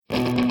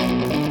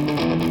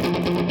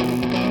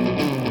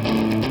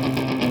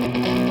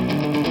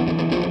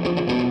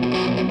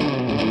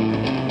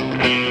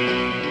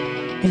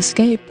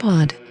Escape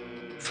Pod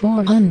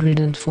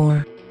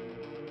 404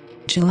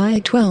 July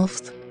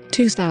 12th,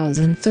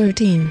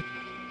 2013.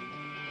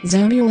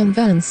 Zebulon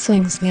Vance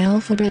sings the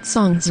Alphabet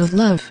Songs of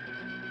Love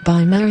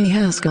by Mary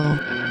Haskell.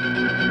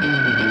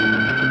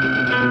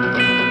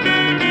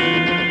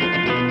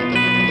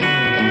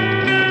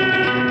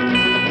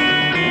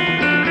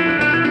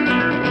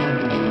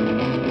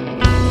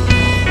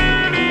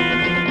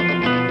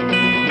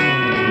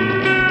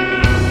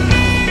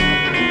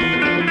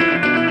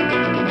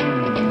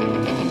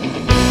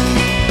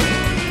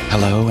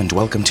 Hello and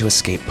welcome to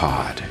Escape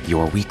Pod,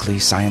 your weekly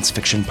science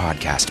fiction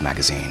podcast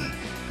magazine.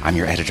 I'm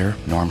your editor,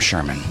 Norm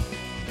Sherman.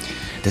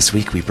 This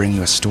week we bring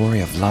you a story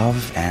of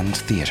love and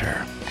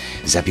theater.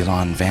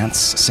 Zebulon Vance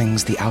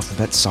sings the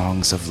Alphabet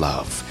Songs of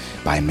Love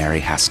by Mary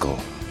Haskell.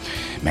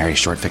 Mary's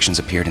short fictions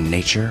appeared in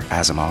Nature,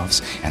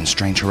 Asimov's, and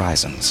Strange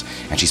Horizons,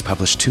 and she's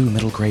published 2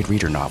 middle-grade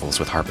reader novels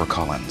with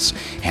HarperCollins,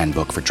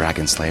 Handbook for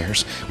Dragon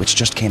Slayers, which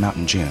just came out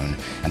in June,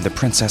 and The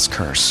Princess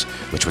Curse,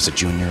 which was a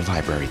Junior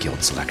Library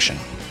Guild selection.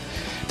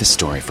 This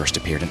story first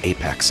appeared in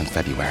Apex in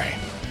February.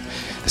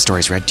 The story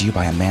is read to you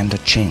by Amanda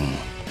Ching.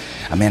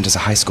 Amanda's a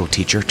high school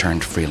teacher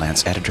turned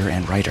freelance editor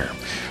and writer.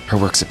 Her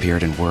works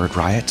appeared in Word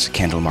Riot,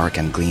 Candlemark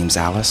and Gleam's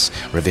Alice,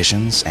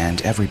 Revisions,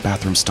 and every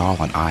bathroom stall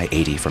on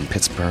I-80 from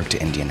Pittsburgh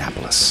to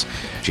Indianapolis.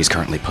 She's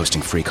currently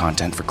posting free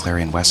content for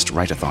Clarion West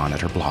Write-a-thon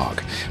at her blog,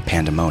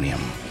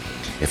 Pandemonium.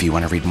 If you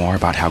want to read more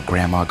about how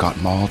Grandma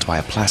got mauled by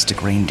a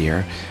plastic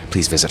reindeer,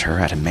 please visit her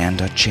at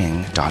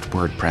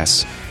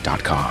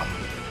amandaching.wordpress.com.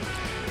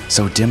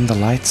 So dim the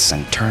lights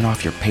and turn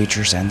off your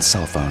pagers and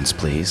cell phones,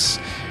 please.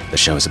 The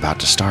show is about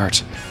to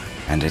start,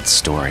 and it's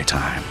story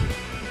time.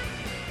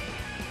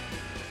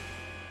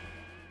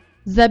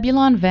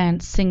 Zebulon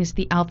Vance sings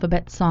the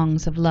Alphabet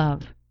Songs of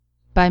Love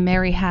by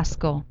Mary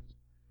Haskell.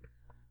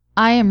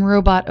 I am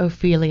Robot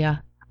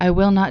Ophelia. I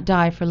will not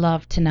die for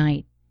love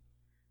tonight.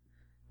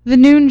 The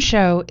Noon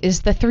Show is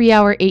the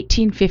 3-hour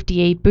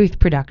 1858 booth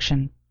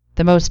production.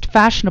 The most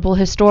fashionable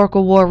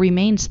historical war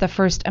remains the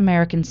first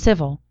American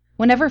Civil.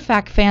 Whenever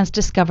fact fans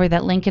discover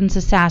that Lincoln's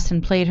assassin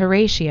played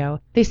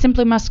Horatio, they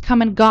simply must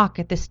come and gawk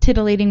at this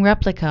titillating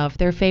replica of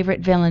their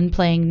favorite villain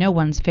playing no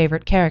one's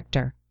favorite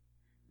character.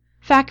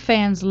 Fact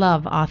fans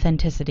love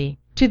authenticity.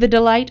 To the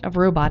delight of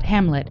Robot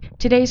Hamlet,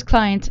 today's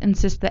clients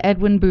insist that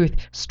Edwin Booth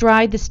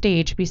stride the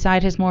stage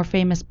beside his more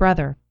famous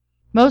brother.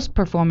 Most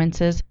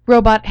performances,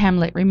 Robot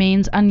Hamlet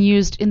remains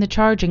unused in the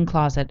charging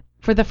closet,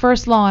 for the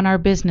first law in our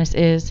business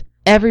is,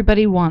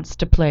 everybody wants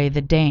to play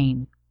the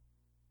Dane.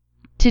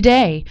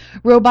 Today,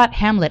 Robot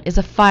Hamlet is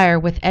afire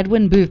with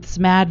Edwin Booth's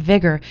mad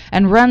vigor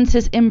and runs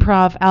his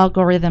improv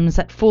algorithms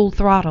at full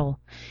throttle.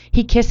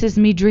 He kisses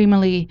me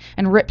dreamily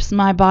and rips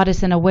my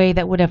bodice in a way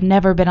that would have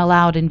never been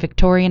allowed in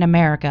Victorian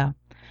America.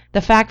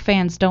 The fact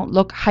fans don't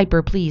look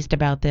hyper-pleased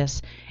about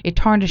this. It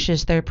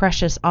tarnishes their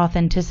precious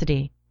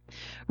authenticity.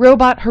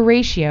 Robot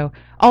Horatio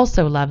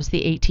also loves the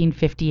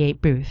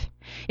 1858 booth.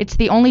 It's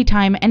the only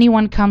time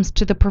anyone comes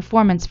to the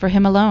performance for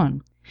him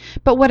alone.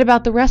 But what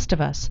about the rest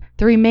of us,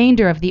 the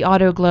remainder of the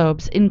Auto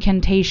Globe's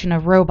incantation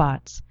of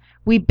robots?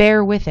 We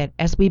bear with it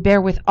as we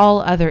bear with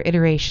all other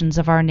iterations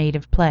of our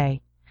native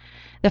play.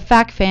 The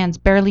fact fans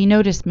barely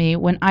notice me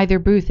when either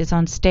booth is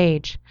on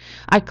stage.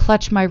 I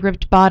clutch my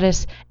ripped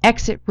bodice,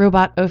 exit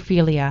Robot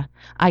Ophelia.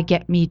 I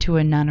get me to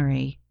a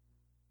nunnery.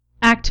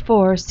 Act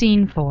 4,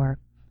 Scene 4.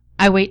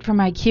 I wait for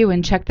my cue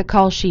and check the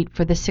call sheet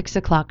for the 6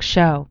 o'clock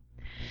show.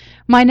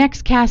 My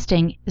next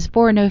casting is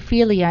for an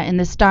Ophelia in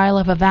the style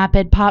of a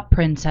vapid pop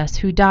princess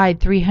who died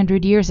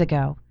 300 years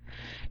ago.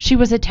 She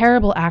was a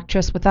terrible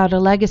actress without a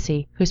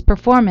legacy, whose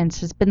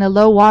performance has been the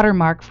low water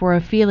mark for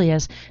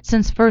Ophelias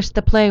since first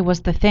the play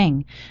was the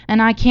thing,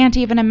 and I can't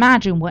even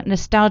imagine what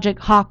nostalgic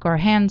hawk or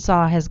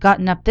handsaw has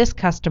gotten up this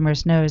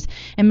customer's nose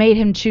and made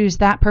him choose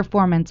that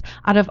performance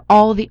out of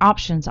all the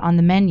options on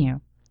the menu.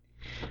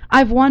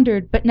 I've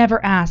wondered, but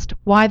never asked,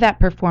 why that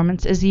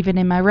performance is even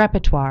in my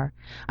repertoire.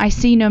 I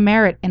see no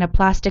merit in a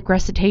plastic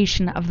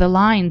recitation of the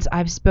lines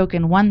I've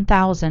spoken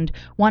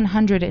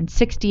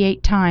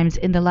 1,168 times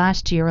in the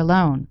last year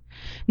alone.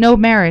 No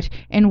merit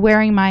in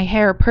wearing my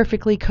hair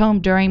perfectly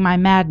combed during my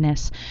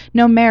madness.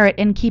 No merit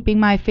in keeping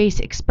my face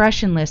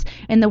expressionless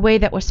in the way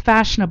that was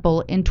fashionable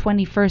in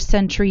 21st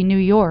century New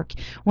York,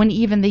 when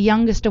even the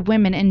youngest of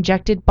women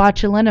injected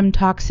botulinum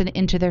toxin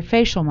into their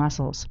facial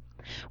muscles.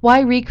 Why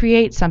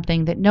recreate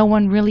something that no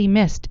one really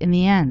missed in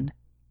the end?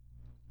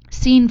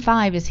 Scene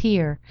 5 is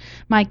here.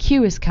 My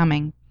cue is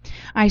coming.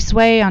 I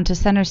sway onto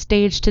center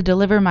stage to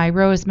deliver my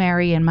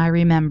rosemary and my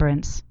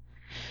remembrance.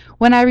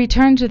 When I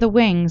return to the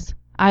wings,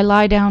 I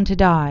lie down to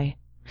die.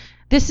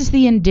 This is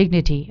the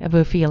indignity of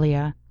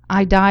Ophelia.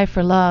 I die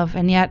for love,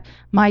 and yet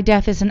my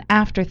death is an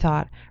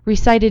afterthought,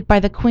 recited by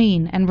the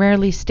queen and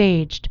rarely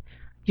staged.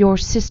 Your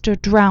sister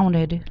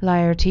drowned,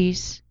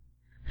 Laertes.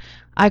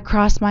 I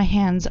cross my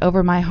hands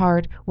over my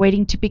heart,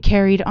 waiting to be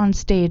carried on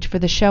stage for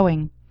the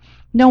showing.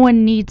 No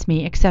one needs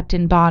me except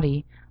in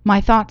body. My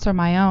thoughts are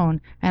my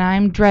own, and I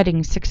am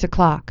dreading 6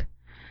 o'clock.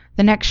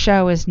 The next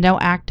show is no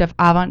act of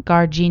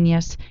avant-garde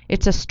genius.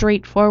 It's a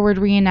straightforward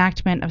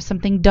reenactment of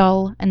something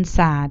dull and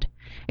sad.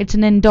 It's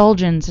an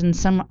indulgence in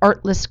some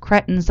artless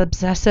cretin's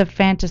obsessive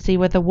fantasy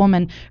with a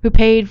woman who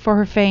paid for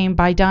her fame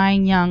by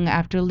dying young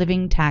after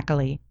living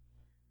tackily.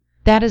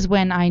 That is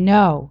when I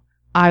know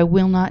I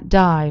will not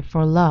die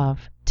for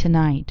love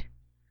tonight.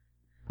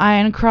 I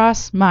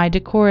uncross my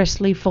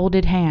decorously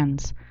folded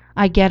hands.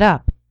 I get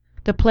up.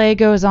 The play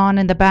goes on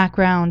in the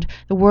background,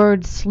 the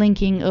words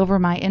slinking over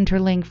my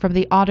interlink from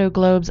the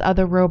Autoglobe's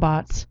other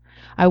robots.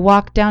 I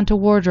walk down to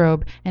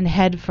wardrobe and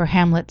head for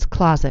Hamlet's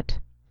closet.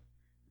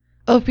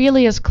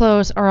 Ophelia's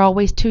clothes are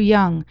always too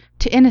young,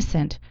 too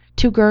innocent,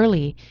 too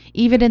girly,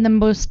 even in the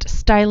most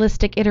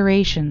stylistic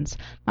iterations.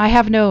 I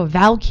have no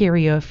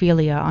Valkyrie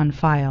Ophelia on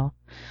file.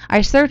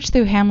 I search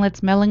through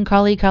Hamlet's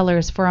melancholy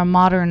colors for a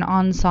modern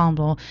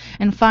ensemble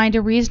and find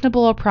a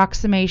reasonable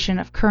approximation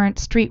of current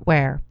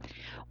streetwear.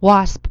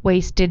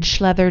 Wasp-waisted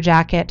schleather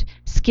jacket,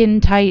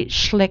 skin-tight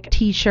schlick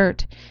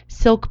t-shirt,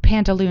 silk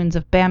pantaloons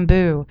of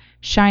bamboo,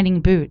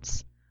 shining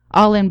boots.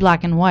 All in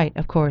black and white,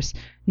 of course.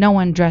 No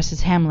one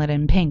dresses Hamlet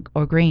in pink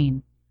or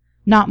green.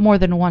 Not more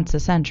than once a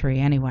century,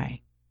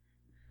 anyway.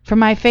 For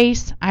my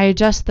face, I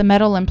adjust the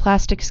metal and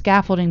plastic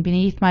scaffolding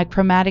beneath my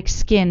chromatic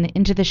skin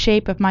into the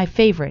shape of my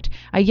favorite,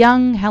 a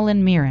young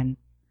Helen Mirren.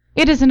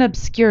 It is an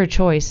obscure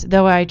choice,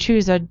 though I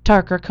choose a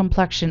darker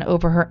complexion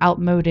over her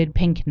outmoded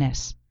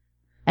pinkness.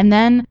 And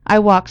then I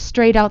walk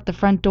straight out the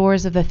front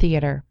doors of the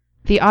theater.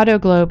 The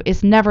Autoglobe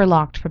is never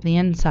locked from the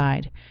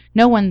inside.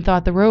 No one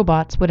thought the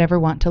robots would ever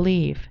want to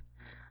leave.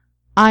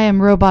 I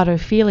am Robot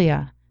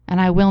Ophelia,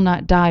 and I will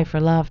not die for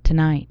love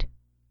tonight.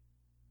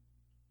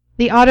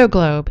 The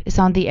Autoglobe is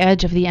on the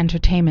edge of the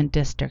entertainment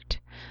district.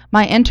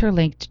 My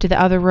interlink to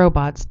the other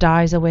robots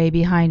dies away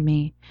behind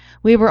me.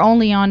 We were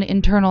only on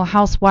internal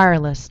house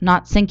wireless,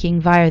 not syncing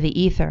via the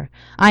ether.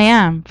 I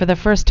am, for the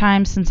first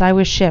time since I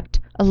was shipped,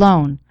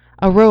 alone,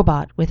 a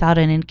robot without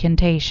an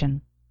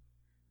incantation.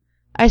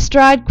 I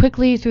stride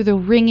quickly through the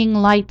ringing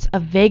lights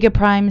of Vega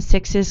Prime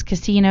 6's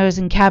casinos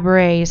and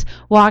cabarets,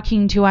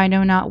 walking to I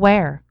know not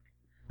where.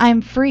 I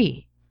am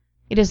free.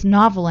 It is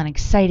novel and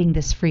exciting,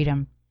 this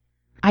freedom.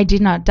 I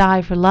did not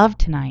die for love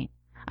tonight.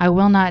 I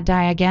will not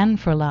die again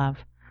for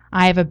love.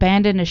 I have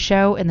abandoned a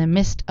show in the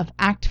midst of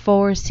Act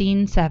 4,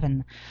 Scene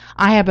 7.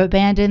 I have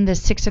abandoned the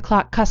 6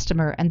 o'clock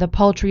customer and the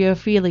paltry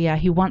Ophelia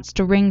he wants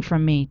to wring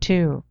from me,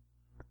 too.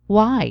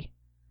 Why?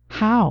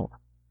 How?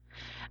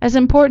 As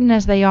important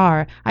as they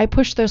are, I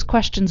push those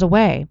questions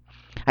away.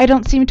 I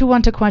don't seem to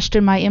want to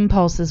question my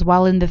impulses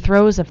while in the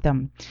throes of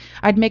them.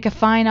 I'd make a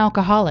fine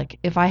alcoholic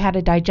if I had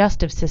a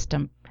digestive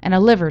system and a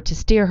liver to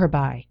steer her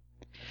by.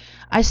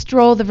 I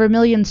stroll the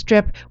Vermilion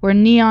Strip where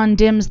neon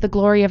dims the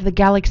glory of the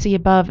galaxy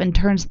above and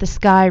turns the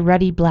sky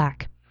ruddy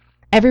black.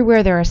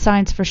 Everywhere there are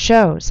signs for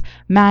shows,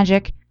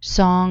 magic,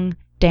 song,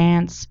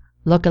 dance,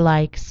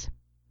 look-alikes.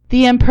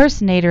 The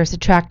impersonators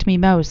attract me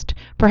most,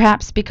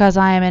 perhaps because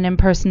I am an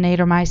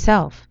impersonator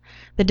myself.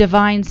 The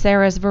Divine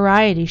Sarah's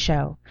variety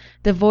show,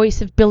 the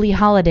voice of Billie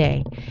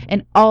Holiday,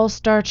 an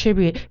all-star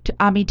tribute to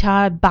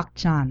Amitabh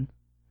Bachchan.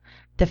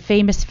 The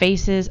famous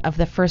faces of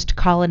the First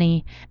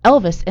Colony,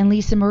 Elvis and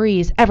Lisa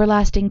Marie's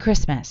Everlasting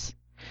Christmas.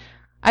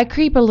 I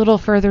creep a little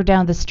further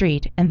down the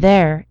street, and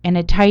there, in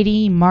a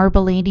tidy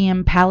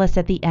Marbleanium palace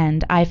at the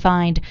end, I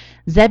find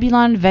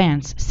Zebulon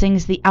Vance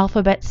sings the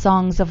alphabet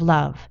songs of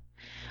love.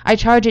 I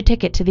charge a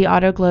ticket to the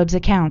Autoglobe's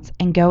accounts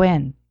and go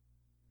in.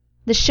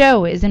 The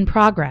show is in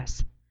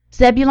progress.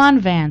 Zebulon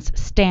Vance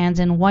stands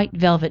in white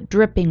velvet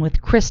dripping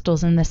with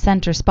crystals in the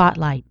center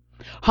spotlight.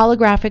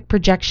 Holographic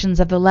projections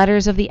of the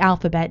letters of the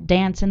alphabet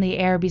dance in the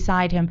air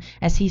beside him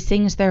as he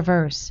sings their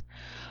verse.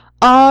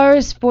 R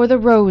is for the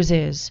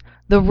roses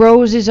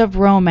of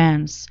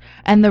romance,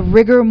 and the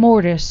rigor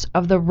mortis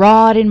of the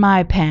rod in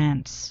my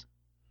pants.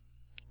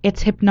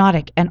 It's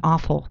hypnotic and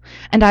awful,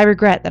 and I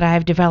regret that I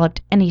have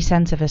developed any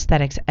sense of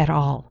aesthetics at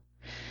all.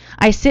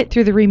 I sit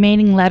through the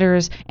remaining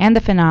letters and the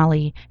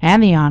finale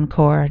and the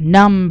encore,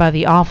 numb by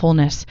the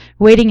awfulness,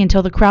 waiting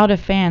until the crowd of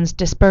fans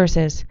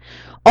disperses.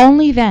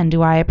 Only then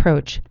do I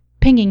approach,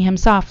 pinging him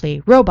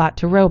softly, robot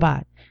to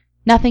robot.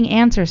 Nothing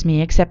answers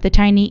me except the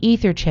tiny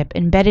ether chip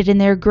embedded in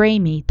their gray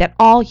meat that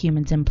all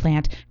humans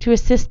implant to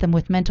assist them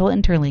with mental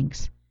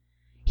interlinks.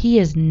 He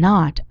is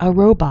not a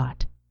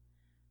robot.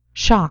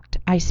 Shocked,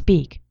 I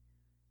speak.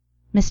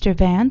 Mr.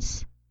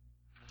 Vance?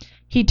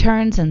 He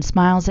turns and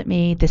smiles at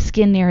me, the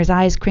skin near his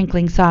eyes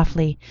crinkling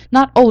softly.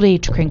 Not old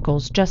age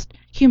crinkles, just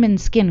human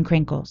skin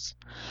crinkles.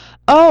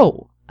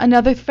 Oh,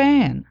 another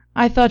fan.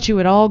 I thought you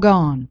had all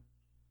gone.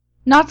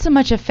 Not so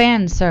much a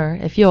fan, sir,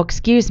 if you'll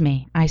excuse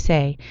me, I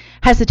say,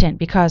 hesitant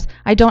because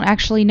I don't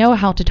actually know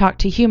how to talk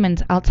to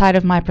humans outside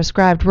of my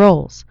prescribed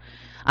roles.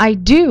 I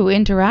do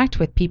interact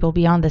with people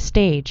beyond the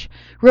stage.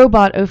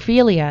 Robot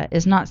Ophelia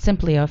is not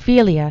simply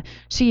Ophelia,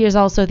 she is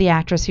also the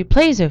actress who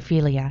plays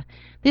Ophelia.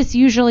 This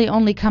usually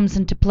only comes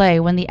into play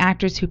when the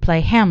actors who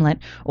play Hamlet,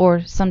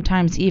 or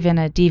sometimes even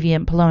a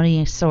deviant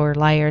Polonius or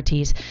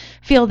Laertes,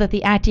 feel that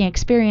the acting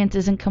experience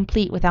isn't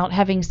complete without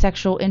having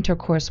sexual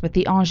intercourse with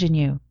the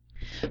ingenue.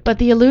 But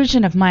the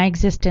illusion of my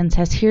existence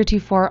has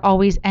heretofore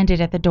always ended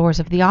at the doors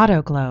of the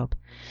Auto Globe.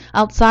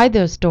 Outside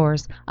those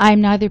doors, I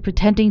am neither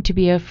pretending to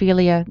be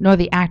Ophelia nor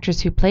the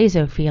actress who plays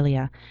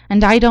Ophelia,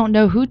 and I don't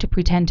know who to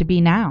pretend to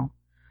be now.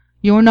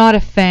 You're not a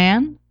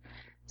fan?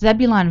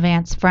 Zebulon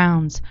Vance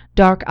frowns,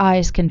 dark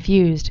eyes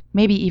confused,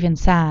 maybe even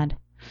sad.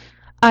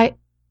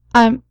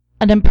 I'm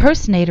an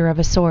impersonator of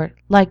a sort,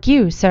 like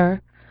you,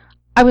 sir.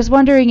 I was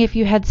wondering if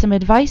you had some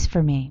advice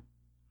for me.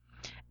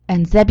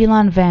 And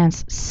Zebulon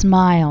Vance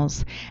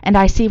smiles, and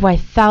I see why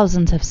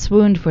thousands have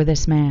swooned for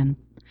this man.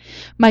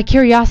 My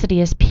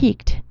curiosity is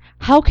piqued.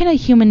 How can a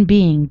human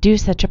being do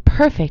such a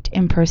perfect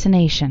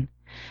impersonation?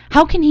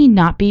 How can he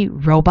not be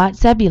Robot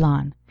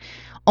Zebulon?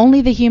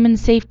 Only the human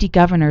safety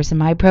governors in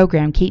my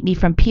program keep me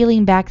from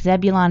peeling back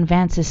Zebulon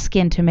Vance's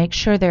skin to make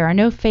sure there are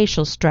no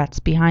facial struts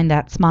behind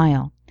that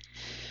smile.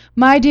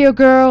 My dear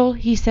girl,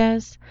 he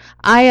says,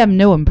 I am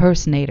no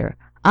impersonator.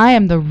 I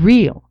am the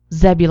real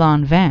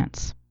Zebulon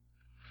Vance.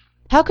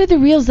 How could the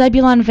real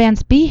Zebulon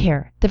Vance be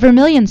here? The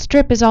Vermilion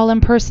Strip is all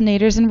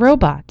impersonators and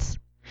robots.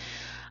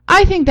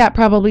 I think that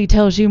probably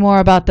tells you more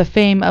about the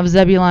fame of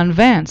Zebulon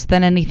Vance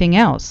than anything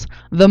else.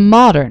 The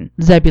modern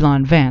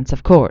Zebulon Vance,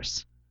 of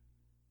course.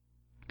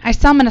 I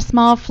summon a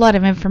small flood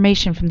of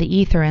information from the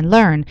ether and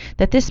learn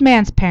that this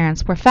man's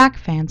parents were fact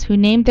fans who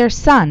named their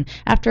son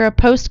after a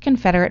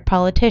post-Confederate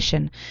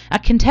politician, a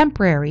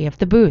contemporary of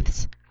the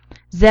Booths.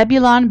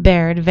 Zebulon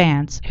Baird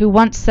Vance, who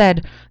once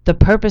said, "The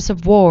purpose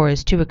of war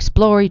is to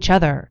explore each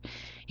other."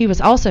 He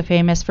was also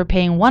famous for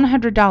paying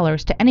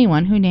 $100 to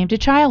anyone who named a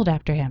child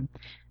after him.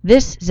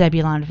 This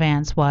Zebulon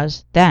Vance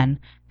was, then,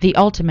 the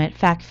ultimate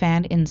fact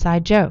fan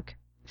inside joke.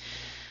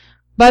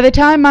 By the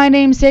time my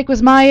namesake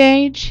was my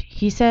age,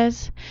 he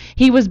says,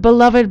 he was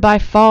beloved by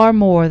far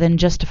more than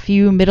just a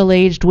few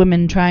middle-aged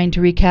women trying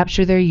to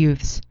recapture their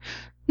youths.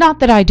 Not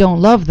that I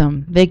don't love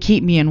them. They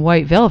keep me in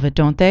white velvet,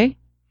 don't they?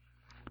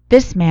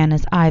 This man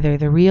is either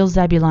the real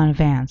Zebulon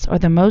Vance or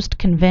the most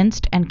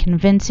convinced and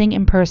convincing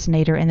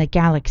impersonator in the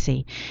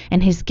galaxy,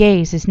 and his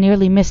gaze is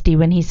nearly misty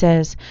when he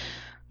says,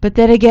 "But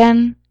then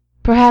again,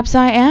 perhaps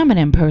I am an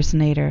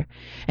impersonator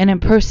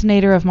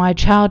of my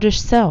childish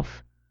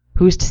self.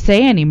 Who's to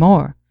say any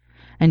more?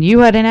 And you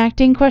had an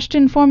acting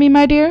question for me,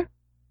 my dear?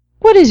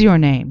 What is your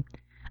name?"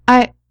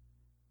 I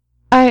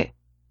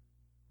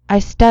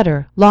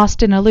stutter,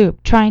 lost in a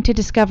loop, trying to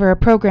discover a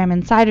program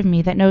inside of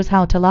me that knows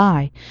how to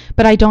lie.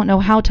 But I don't know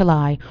how to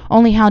lie,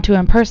 only how to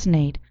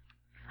impersonate.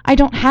 I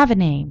don't have a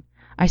name,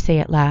 I say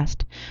at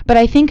last, but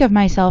I think of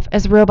myself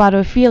as Robot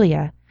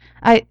Ophelia.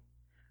 I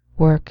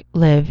work,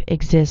 live,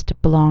 exist,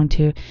 belong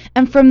to,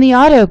 am from the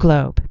Auto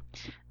Globe.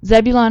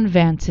 Zebulon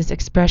Vance's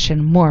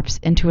expression morphs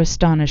into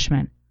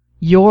astonishment.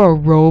 You're a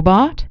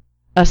robot?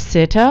 A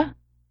SITA?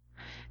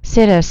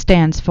 SITA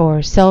stands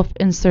for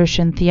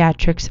Self-Insertion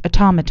Theatrics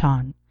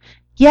Automaton.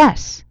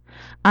 Yes,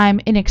 I'm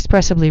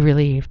inexpressibly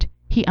relieved.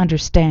 He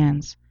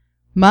understands.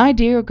 My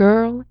dear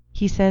girl,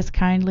 he says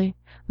kindly,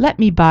 let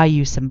me buy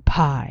you some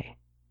pie.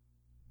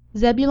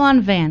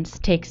 Zebulon Vance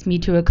takes me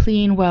to a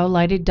clean,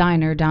 well-lighted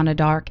diner down a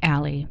dark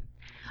alley.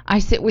 I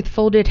sit with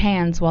folded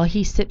hands while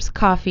he sips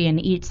coffee and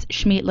eats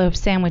Schmeatloaf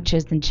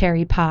sandwiches and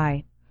cherry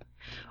pie.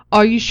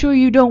 Are you sure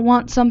you don't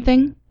want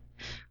something?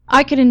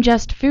 I could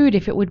ingest food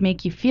if it would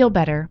make you feel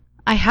better.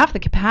 I have the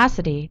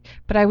capacity,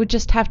 but I would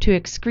just have to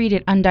excrete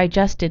it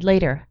undigested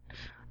later.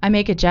 I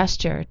make a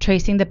gesture,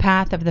 tracing the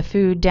path of the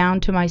food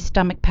down to my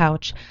stomach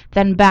pouch,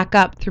 then back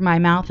up through my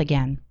mouth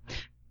again.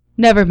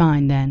 Never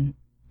mind, then.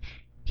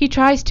 He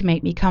tries to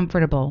make me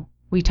comfortable.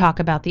 We talk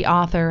about the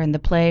author and the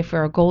play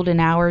for a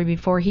golden hour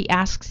before he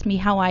asks me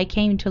how I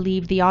came to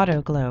leave the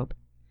Auto Globe.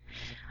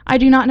 I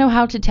do not know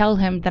how to tell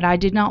him that I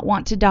did not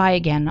want to die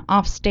again,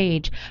 off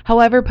stage,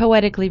 however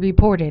poetically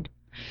reported.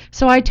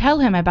 So I tell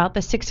him about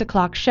the 6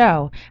 o'clock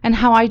show, and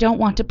how I don't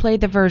want to play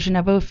the version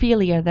of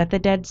Ophelia that the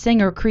dead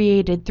singer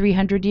created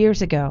 300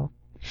 years ago.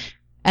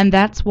 And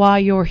that's why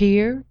you're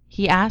here?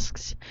 He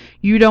asks.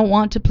 You don't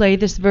want to play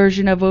this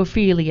version of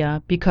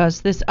Ophelia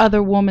because this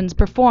other woman's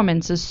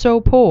performance is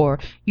so poor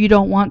you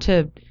don't want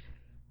to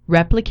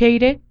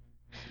replicate it?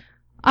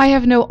 I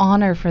have no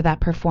honor for that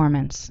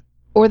performance,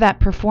 or that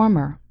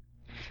performer.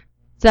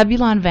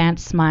 Zebulon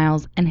Vance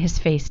smiles and his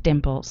face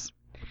dimples.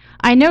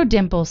 I know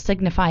dimples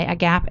signify a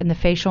gap in the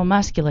facial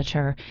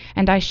musculature,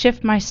 and I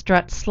shift my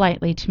strut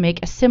slightly to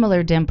make a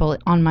similar dimple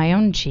on my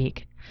own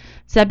cheek.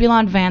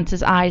 Zebulon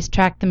Vance's eyes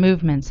track the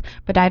movements,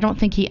 but I don't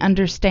think he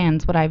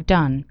understands what I've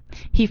done.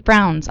 He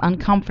frowns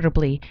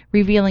uncomfortably,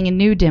 revealing a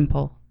new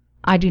dimple.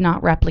 I do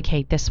not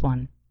replicate this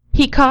one.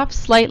 He coughs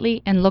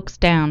slightly and looks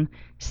down.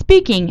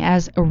 Speaking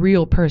as a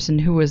real person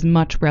who is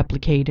much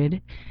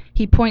replicated,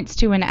 he points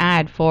to an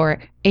ad for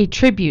A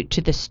Tribute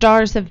to the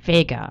Stars of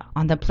Vega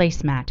on the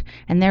placemat,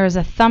 and there is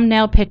a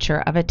thumbnail picture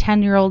of a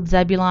 10-year-old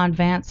Zebulon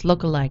Vance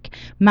look-alike,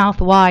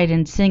 mouth wide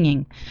and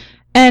singing.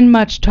 And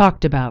much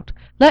talked about.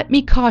 Let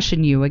me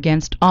caution you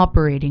against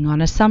operating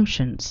on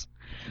assumptions.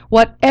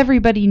 What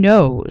everybody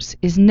knows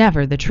is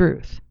never the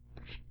truth.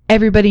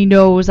 Everybody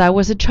knows I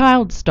was a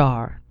child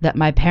star, that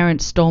my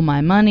parents stole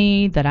my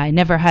money, that I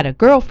never had a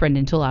girlfriend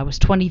until I was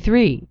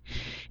 23.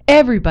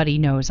 Everybody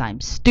knows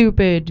I'm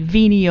stupid,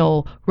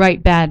 venial,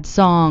 write bad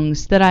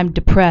songs, that I'm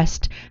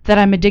depressed, that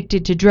I'm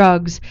addicted to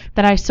drugs,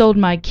 that I sold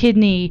my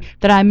kidney,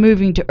 that I'm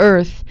moving to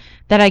Earth,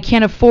 that I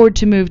can't afford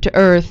to move to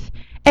Earth.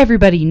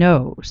 Everybody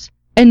knows,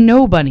 and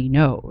nobody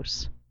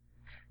knows.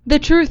 The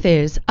truth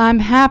is, I'm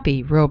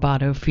happy,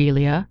 Robot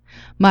Ophelia.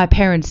 My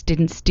parents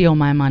didn't steal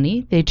my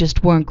money, they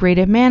just weren't great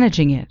at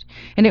managing it,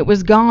 and it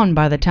was gone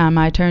by the time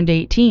I turned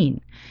 18.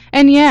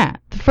 And yeah,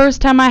 the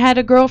first time I had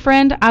a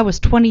girlfriend, I was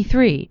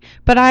 23,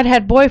 but I'd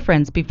had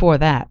boyfriends before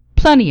that,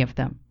 plenty of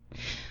them.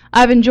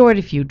 I've enjoyed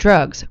a few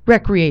drugs,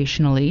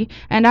 recreationally,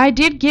 and I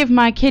did give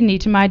my kidney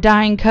to my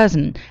dying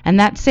cousin, and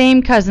that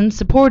same cousin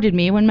supported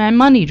me when my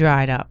money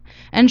dried up.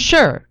 And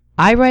sure,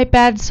 I write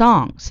bad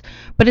songs,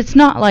 but it's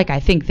not like I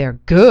think they're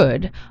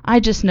good, I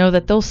just know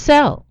that they'll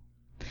sell.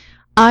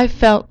 I've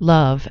felt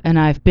love, and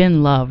I've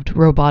been loved,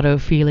 Robot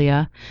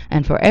Ophelia,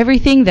 and for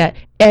everything that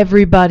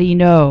everybody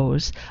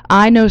knows,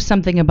 I know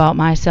something about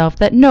myself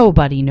that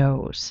nobody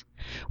knows.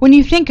 When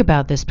you think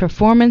about this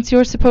performance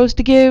you're supposed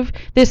to give,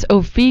 this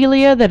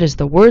Ophelia that is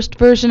the worst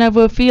version of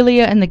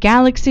Ophelia in the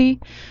galaxy,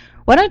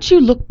 why don't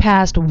you look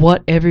past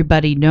what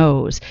everybody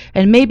knows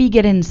and maybe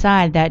get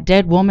inside that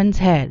dead woman's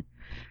head?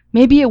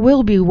 Maybe it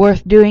will be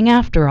worth doing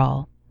after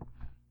all.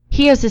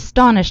 He has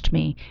astonished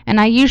me, and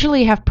I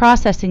usually have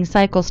processing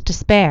cycles to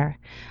spare.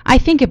 I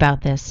think about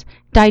this,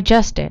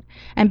 digest it,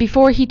 and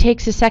before he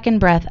takes a second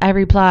breath, I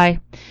reply,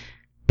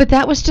 "But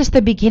that was just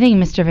the beginning,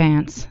 Mr.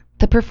 Vance.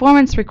 The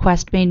performance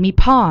request made me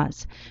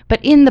pause,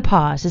 but in the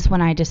pause is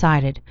when I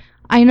decided.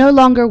 I no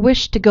longer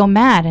wish to go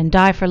mad and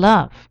die for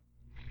love."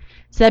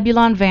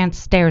 Zebulon Vance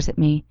stares at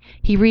me.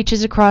 He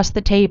reaches across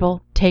the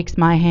table, takes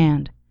my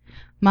hand.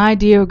 "My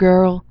dear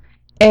girl,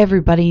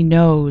 everybody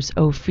knows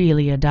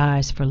Ophelia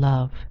dies for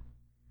love."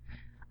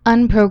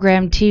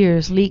 Unprogrammed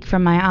tears leak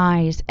from my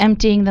eyes,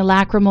 emptying the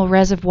lacrimal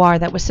reservoir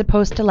that was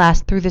supposed to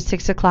last through the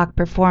 6 o'clock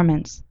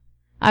performance.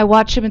 I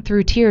watch him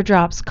through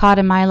teardrops caught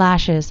in my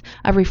lashes,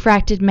 a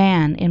refracted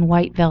man in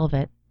white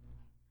velvet.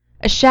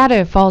 A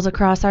shadow falls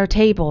across our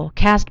table,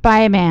 cast by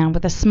a man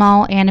with a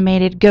small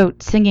animated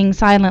goat singing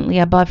silently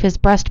above his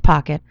breast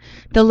pocket,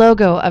 the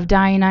logo of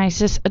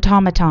Dionysus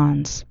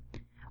Automatons.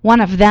 One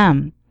of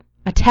them.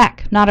 A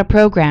tech, not a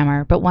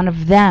programmer, but one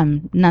of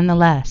them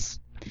nonetheless.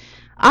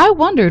 "I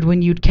wondered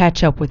when you'd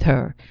catch up with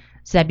her,"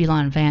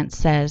 Zebulon Vance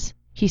says.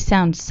 He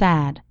sounds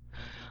sad.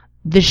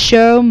 "The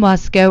show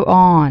must go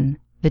on,"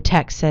 the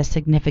tech says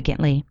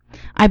significantly.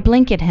 I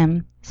blink at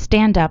him,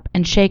 stand up,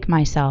 and shake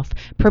myself,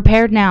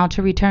 prepared now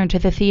to return to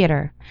the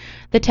theater.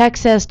 The tech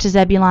says to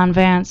Zebulon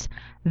Vance,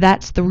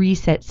 "That's the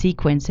reset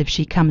sequence if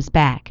she comes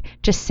back.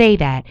 Just say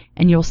that,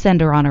 and you'll send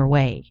her on her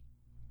way."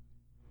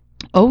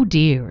 "Oh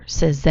dear,"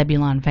 says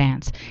Zebulon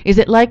Vance. "Is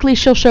it likely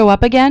she'll show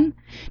up again?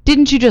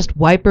 Didn't you just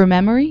wipe her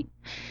memory?"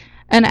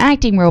 An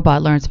acting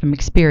robot learns from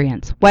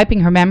experience. Wiping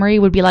her memory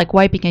would be like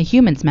wiping a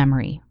human's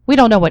memory. We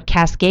don't know what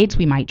cascades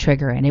we might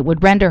trigger, and it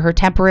would render her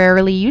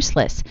temporarily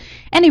useless.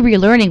 Any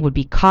relearning would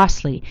be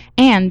costly,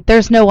 and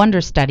there's no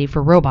understudy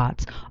for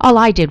robots. All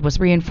I did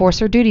was reinforce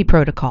her duty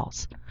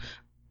protocols.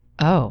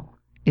 Oh,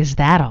 is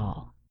that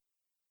all?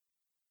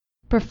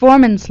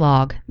 Performance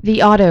log,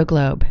 the Auto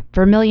Globe,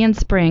 Vermilion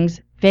Springs,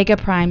 Vega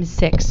Prime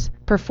 6,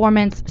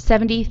 Performance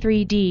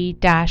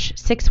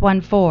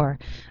 73D-614,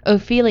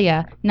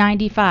 Ophelia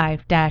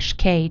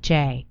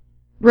 95-KJ.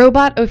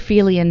 Robot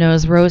Ophelia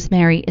knows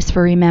Rosemary is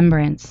for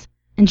remembrance,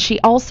 and she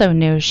also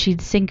knows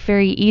she'd sink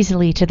very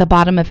easily to the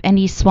bottom of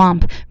any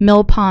swamp,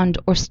 mill pond,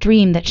 or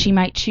stream that she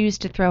might choose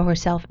to throw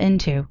herself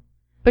into.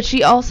 But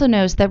she also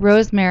knows that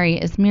Rosemary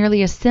is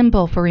merely a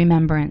symbol for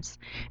remembrance,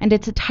 and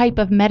it's a type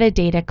of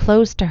metadata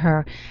close to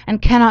her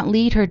and cannot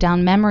lead her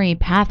down memory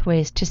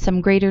pathways to some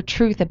greater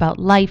truth about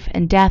life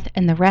and death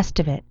and the rest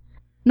of it.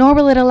 Nor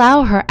will it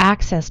allow her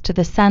access to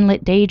the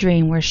sunlit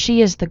daydream where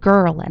she is the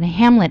girl and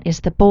Hamlet is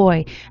the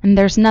boy, and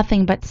there's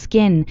nothing but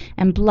skin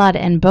and blood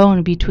and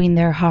bone between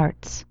their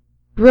hearts.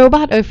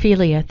 Robot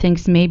Ophelia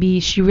thinks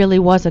maybe she really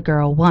was a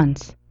girl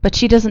once, but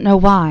she doesn't know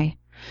why.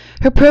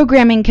 Her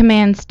programming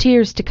commands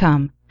tears to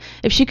come.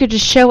 If she could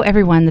just show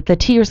everyone that the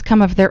tears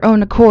come of their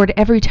own accord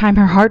every time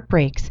her heart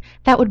breaks,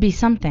 that would be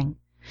something.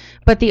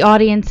 But the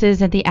audiences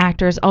and the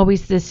actors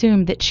always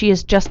assume that she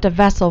is just a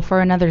vessel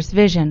for another's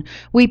vision,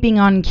 weeping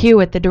on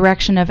cue at the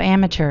direction of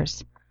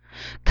amateurs.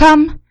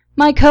 "Come,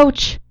 my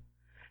coach!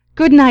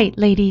 Good night,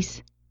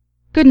 ladies.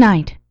 Good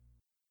night."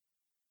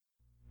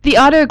 The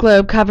Auto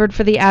Globe covered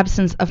for the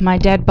absence of my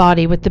dead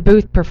body with the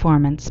booth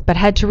performance, but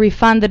had to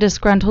refund the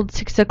disgruntled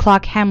 6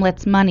 o'clock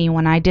Hamlet's money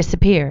when I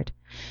disappeared.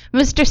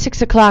 Mr.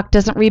 6 o'clock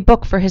doesn't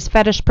rebook for his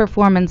fetish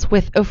performance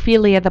with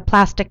Ophelia the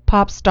plastic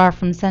pop star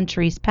from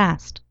centuries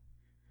past.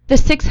 The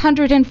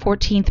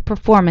 614th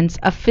performance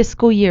of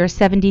fiscal year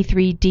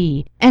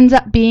 73D ends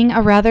up being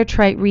a rather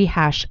trite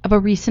rehash of a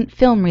recent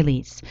film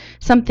release,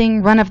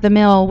 something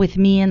run-of-the-mill with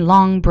me in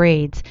long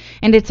braids,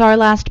 and it's our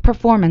last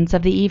performance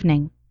of the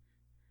evening.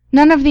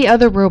 None of the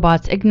other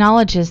robots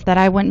acknowledges that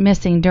I went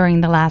missing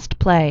during the last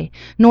play,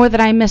 nor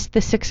that I missed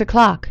the 6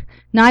 o'clock.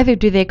 Neither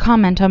do they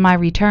comment on my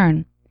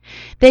return.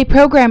 They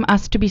program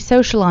us to be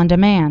social on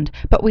demand,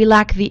 but we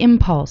lack the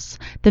impulse,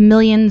 the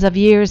millions of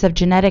years of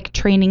genetic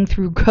training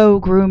through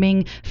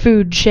co-grooming,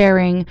 food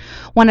sharing,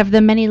 one of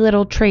the many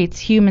little traits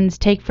humans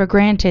take for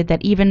granted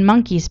that even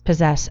monkeys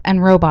possess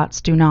and robots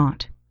do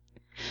not.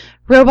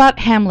 Robot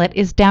Hamlet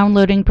is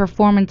downloading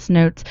performance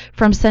notes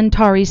from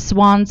Centauri's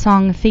Swan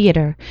Song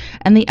Theater,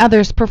 and the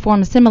others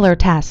perform similar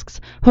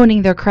tasks,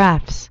 honing their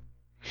crafts.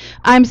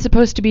 I'm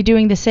supposed to be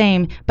doing the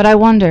same, but I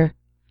wonder,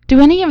 do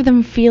any of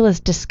them feel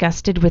as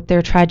disgusted with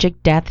their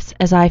tragic deaths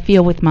as I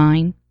feel with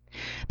mine?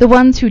 The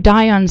ones who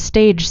die on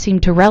stage seem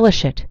to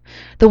relish it.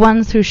 The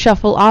ones who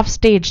shuffle off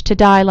stage to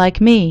die like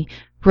me,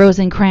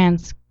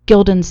 Rosencrantz,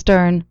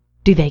 Guildenstern,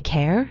 do they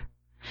care?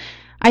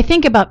 I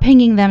think about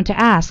pinging them to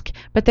ask,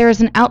 but there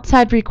is an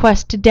outside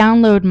request to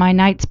download my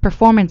night's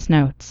performance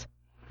notes.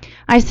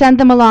 I send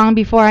them along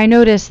before I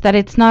notice that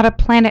it's not a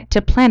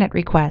planet-to-planet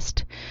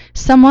request.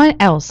 Someone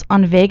else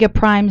on Vega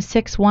Prime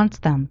 6 wants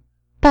them.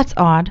 That's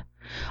odd.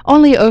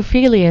 Only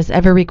Ophelia's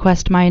ever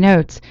request my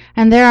notes,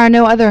 and there are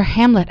no other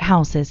Hamlet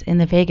houses in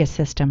the Vega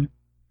system.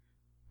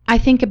 I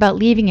think about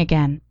leaving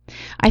again.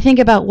 I think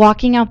about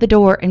walking out the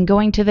door and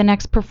going to the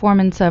next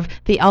performance of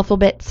the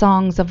Alphabet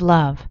Songs of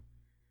Love.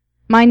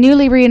 My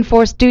newly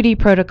reinforced duty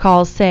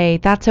protocols say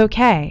that's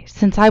okay,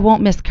 since I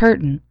won't miss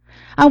curtain.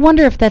 I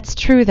wonder if that's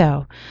true,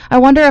 though. I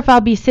wonder if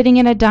I'll be sitting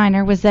in a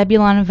diner with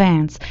Zebulon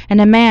Vance,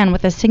 and a man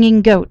with a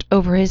singing goat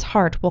over his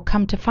heart will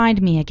come to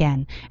find me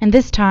again, and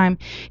this time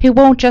he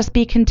won't just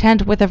be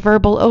content with a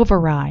verbal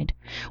override.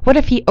 What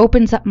if he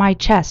opens up my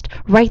chest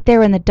right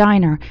there in the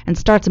diner and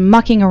starts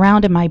mucking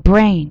around in my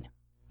brain?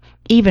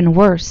 Even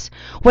worse,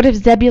 what if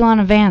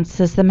Zebulon Vance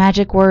says the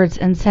magic words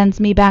and sends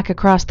me back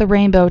across the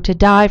rainbow to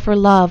die for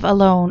love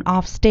alone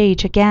off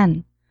stage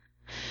again?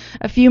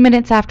 A few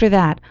minutes after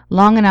that,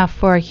 long enough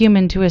for a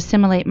human to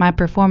assimilate my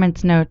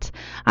performance notes,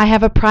 I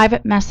have a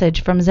private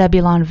message from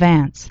Zebulon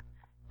Vance.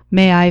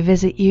 May I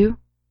visit you?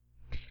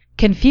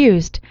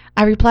 Confused,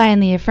 I reply in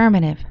the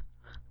affirmative.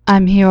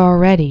 I'm here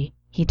already,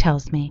 he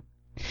tells me.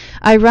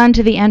 I run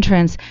to the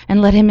entrance and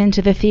let him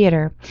into the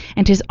theater,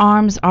 and his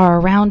arms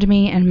are around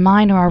me and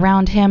mine are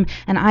around him,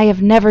 and I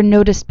have never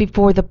noticed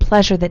before the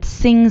pleasure that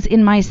sings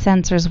in my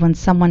sensors when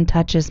someone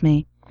touches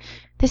me.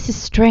 This is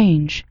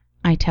strange,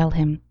 I tell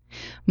him.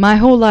 My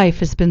whole life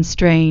has been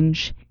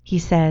strange, he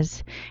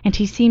says, and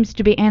he seems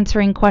to be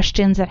answering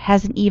questions that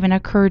hasn't even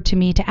occurred to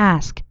me to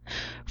ask.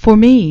 For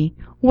me,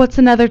 what's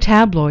another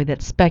tabloid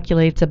that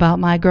speculates about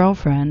my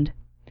girlfriend?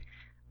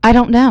 I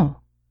don't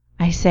know,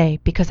 I say,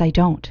 because I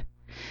don't.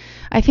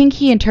 I think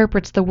he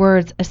interprets the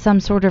words as some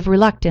sort of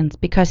reluctance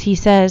because he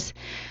says,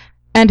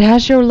 And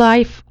has your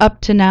life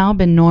up to now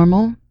been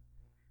normal?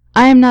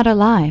 I am not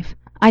alive.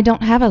 I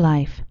don't have a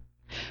life.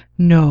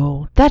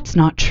 No, that's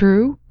not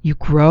true. You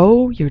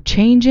grow, you're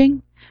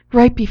changing,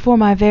 right before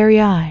my very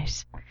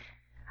eyes.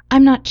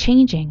 I'm not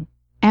changing.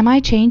 Am I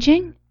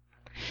changing?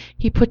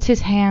 He puts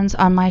his hands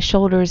on my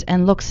shoulders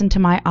and looks into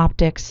my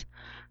optics.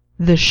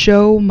 The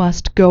show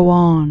must go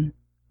on.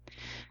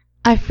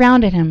 I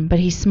frown at him, but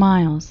he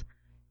smiles.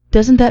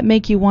 Doesn't that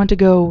make you want to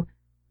go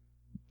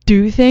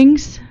do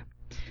things?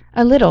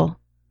 A little,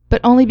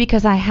 but only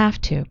because I have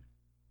to.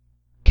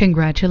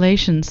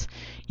 Congratulations,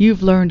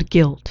 you've learned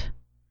guilt.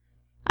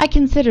 I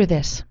consider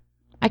this.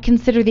 I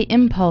consider the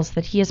impulse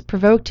that he has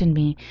provoked in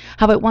me,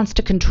 how it wants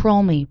to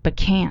control me, but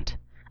can't.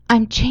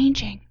 I'm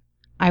changing,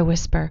 I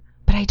whisper,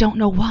 but I don't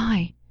know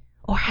why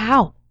or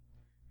how.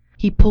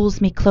 He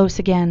pulls me close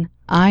again.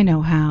 I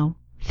know how.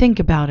 Think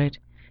about it.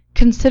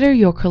 Consider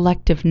your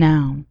collective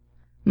noun.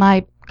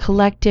 My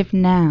collective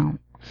noun.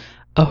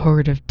 A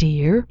herd of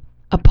deer,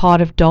 a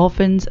pod of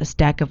dolphins, a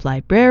stack of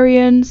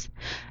librarians,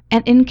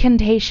 an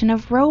incantation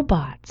of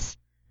robots,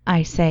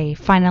 I say,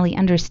 finally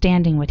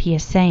understanding what he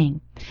is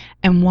saying.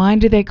 And why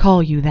do they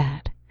call you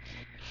that?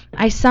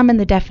 I summon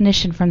the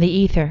definition from the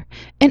ether.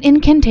 An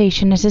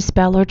incantation is a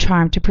spell or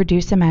charm to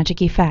produce a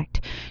magic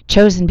effect,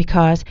 chosen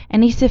because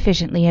any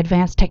sufficiently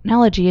advanced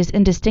technology is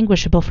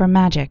indistinguishable from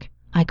magic.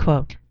 I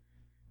quote.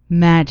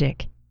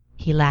 Magic,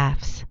 he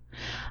laughs.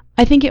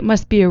 I think it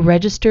must be a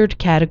registered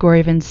category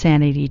of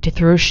insanity to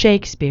throw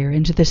Shakespeare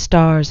into the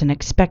stars and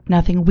expect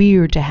nothing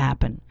weird to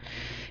happen.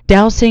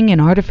 Dousing an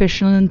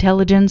artificial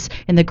intelligence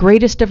in the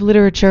greatest of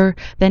literature,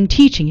 then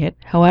teaching it,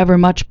 however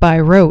much by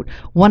rote,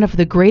 one of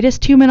the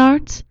greatest human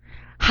arts?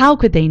 How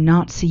could they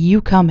not see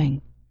you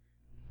coming?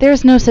 There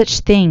is no such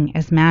thing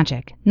as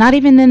magic, not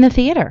even in the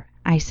theater,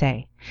 I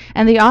say,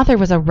 and the author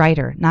was a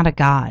writer, not a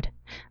god.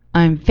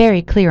 I'm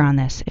very clear on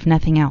this, if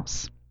nothing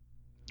else.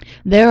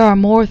 There are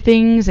more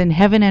things in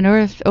heaven and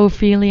earth,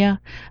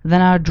 Ophelia,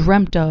 than are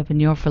dreamt of in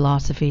your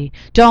philosophy.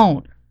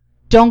 Don't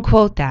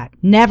quote that.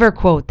 Never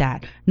quote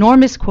that, nor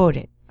misquote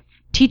it.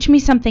 Teach me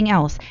something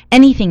else,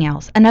 anything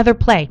else, another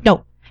play.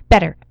 No,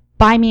 better,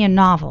 buy me a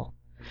novel.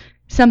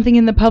 Something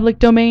in the public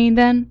domain,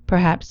 then?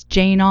 Perhaps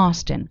Jane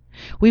Austen.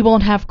 We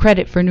won't have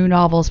credit for new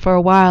novels for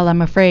a while,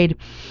 I'm afraid.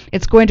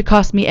 It's going to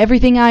cost me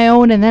everything I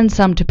own and then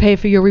some to pay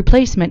for your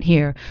replacement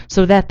here,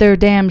 so that their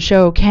damn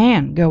show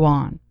can go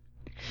on."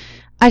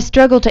 I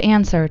struggle to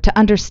answer, to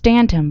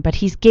understand him, but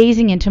he's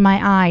gazing into my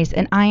eyes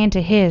and I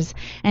into his,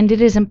 and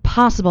it is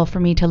impossible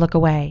for me to look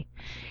away.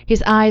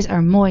 His eyes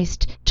are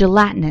moist,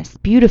 gelatinous,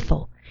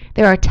 beautiful.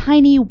 There are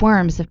tiny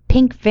worms of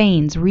pink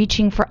veins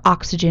reaching for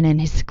oxygen in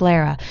his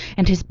sclera,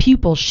 and his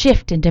pupils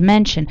shift in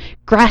dimension,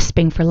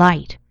 grasping for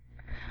light.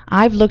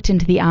 I've looked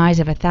into the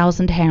eyes of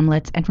 1,000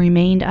 Hamlets and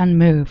remained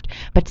unmoved,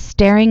 but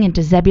staring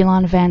into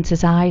Zebulon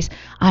Vance's eyes,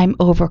 I'm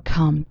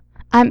overcome.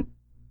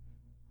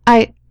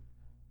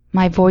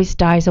 My voice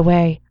dies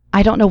away.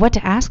 I don't know what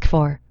to ask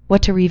for,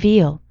 what to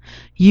reveal.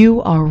 "You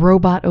are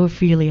Robot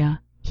Ophelia,"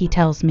 he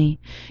tells me.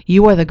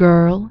 "You are the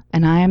girl,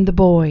 and I am the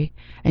boy,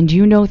 and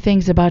you know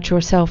things about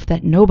yourself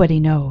that nobody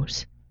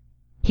knows."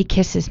 He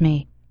kisses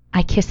me.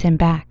 I kiss him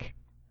back.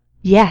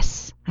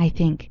 Yes, I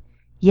think.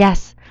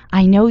 Yes,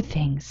 I know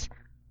things.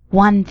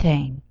 One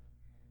thing.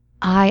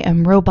 I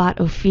am Robot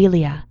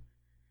Ophelia,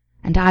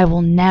 and I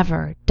will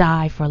never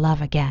die for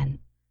love again.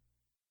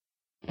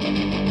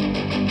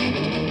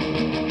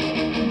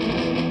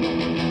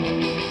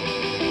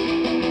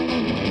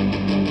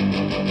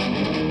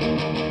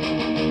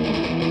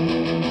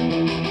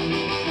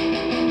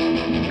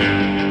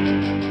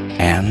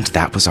 And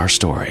that was our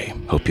story.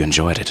 Hope you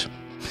enjoyed it.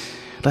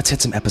 Let's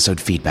hit some episode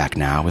feedback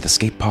now with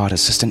Escape Pod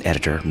Assistant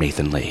Editor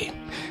Nathan Lee.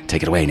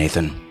 Take it away,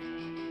 Nathan.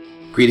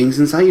 Greetings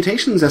and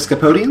salutations,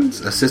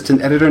 Escapodians.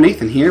 Assistant Editor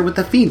Nathan here with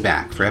the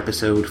feedback for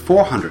episode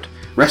 400,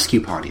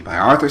 Rescue Party by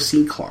Arthur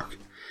C. Clarke.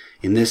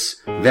 In this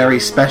very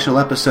special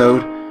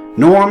episode,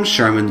 Norm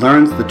Sherman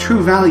learns the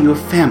true value of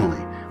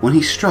family when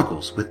he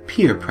struggles with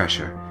peer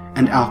pressure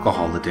and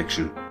alcohol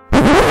addiction.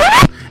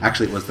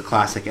 Actually, it was the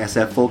classic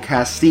SF full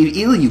cast Steve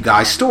Ely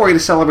guy story to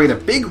celebrate a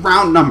big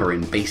round number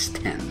in base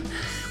 10.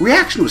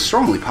 Reaction was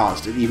strongly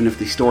positive, even if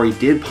the story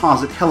did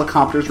posit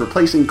helicopters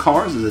replacing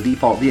cars as a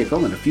default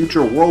vehicle in a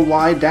future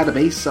worldwide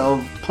database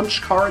of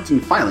punch cards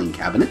and filing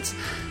cabinets.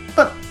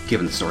 But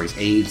given the story's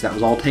age, that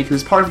was all taken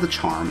as part of the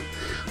charm.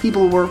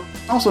 People were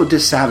also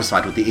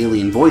dissatisfied with the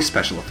alien voice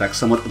special effects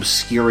somewhat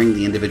obscuring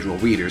the individual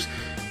readers.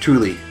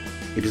 Truly,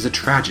 it is a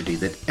tragedy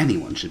that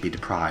anyone should be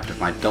deprived of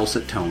my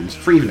dulcet tones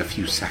for even a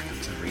few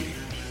seconds of reading.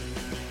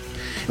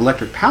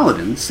 Electric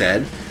Paladin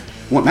said,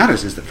 "What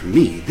matters is that for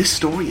me, this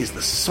story is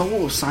the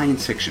soul of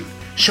science fiction.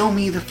 Show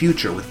me the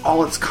future with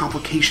all its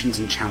complications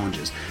and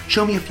challenges.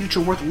 Show me a future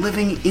worth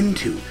living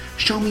into.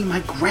 Show me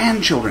my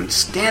grandchildren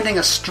standing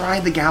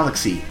astride the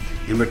galaxy.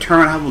 In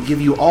return, I will give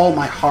you all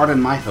my heart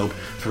and my hope,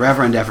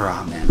 forever and ever,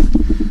 amen."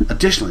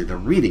 Additionally, the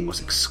reading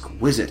was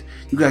exquisite.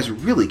 You guys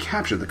really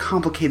captured the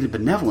complicated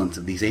benevolence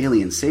of these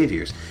alien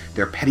saviors,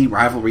 their petty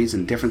rivalries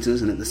and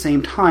differences, and at the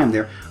same time,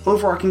 their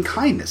overarching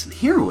kindness and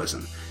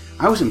heroism.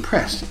 I was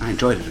impressed. I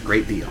enjoyed it a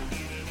great deal.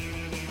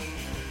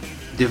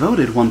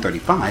 Devoted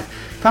 135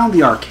 found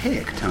the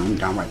archaic tone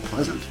downright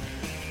pleasant.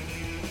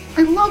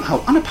 I love how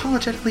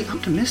unapologetically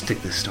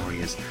optimistic this story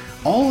is.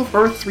 All of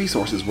Earth's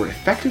resources were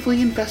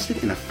effectively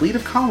invested in a fleet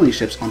of colony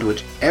ships onto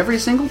which every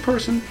single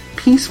person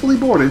peacefully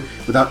boarded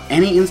without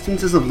any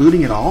instances of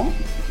looting at all?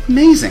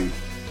 Amazing!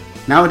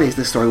 Nowadays,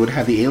 this story would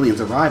have the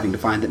aliens arriving to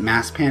find that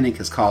mass panic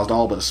has caused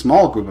all but a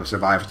small group of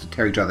survivors to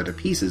tear each other to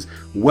pieces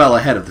well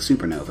ahead of the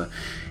supernova.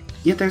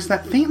 Yet there's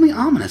that faintly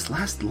ominous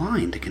last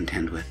line to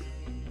contend with.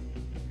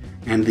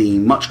 And the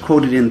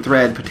much-quoted-in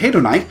thread Potato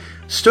Knight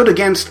stood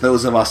against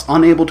those of us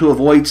unable to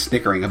avoid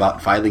snickering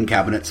about filing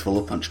cabinets full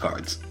of punch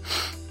cards.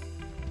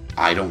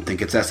 I don't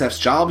think it's SF's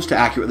jobs to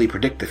accurately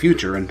predict the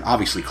future, and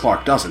obviously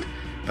Clarke doesn't,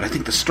 but I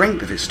think the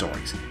strength of his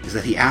stories is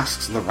that he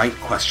asks the right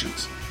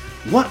questions.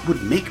 What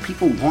would make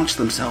people launch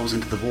themselves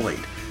into the void?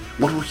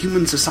 What will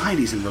human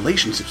societies and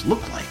relationships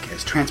look like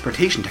as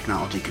transportation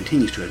technology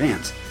continues to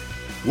advance?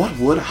 What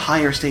would a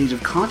higher stage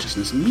of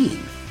consciousness mean?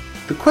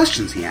 The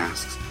questions he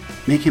asks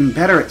make him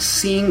better at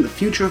seeing the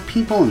future of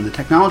people and the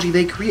technology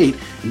they create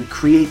and that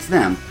creates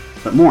them,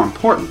 but more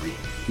importantly,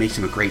 makes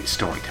him a great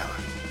storyteller.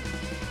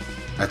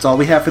 That's all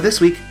we have for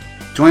this week.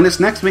 Join us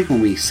next week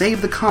when we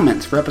save the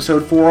comments for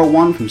episode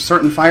 401 from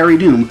Certain Fiery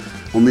Doom,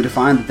 only to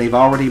find that they've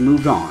already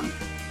moved on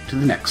to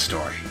the next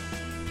story.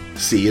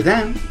 See you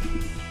then.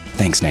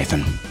 Thanks,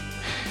 Nathan.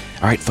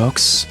 All right,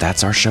 folks,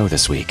 that's our show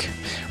this week.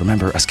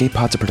 Remember, Escape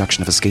Pod's a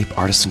production of Escape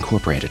Artists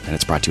Incorporated, and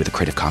it's brought to you with a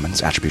Creative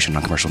Commons Attribution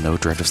Non-Commercial No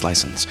Derivatives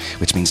license,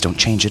 which means don't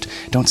change it,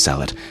 don't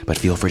sell it, but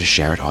feel free to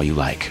share it all you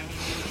like.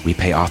 We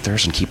pay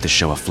authors and keep the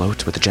show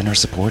afloat with the generous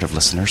support of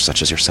listeners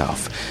such as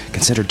yourself.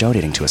 Consider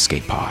donating to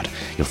Escape Pod.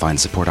 You'll find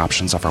support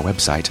options off our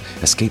website,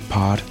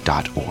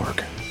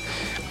 escapepod.org.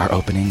 Our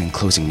opening and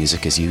closing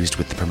music is used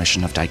with the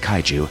permission of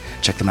Daikaiju.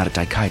 Check them out at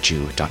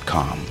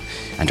daikaiju.com.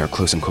 And our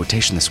closing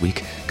quotation this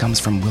week comes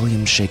from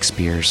William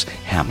Shakespeare's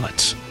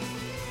Hamlet.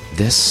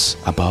 "This,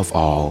 above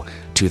all,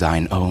 to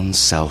thine own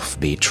self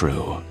be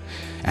true,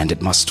 and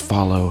it must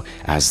follow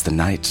as the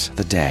night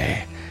the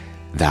day.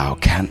 Thou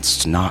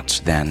canst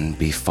not then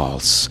be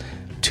false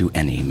to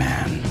any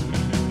man."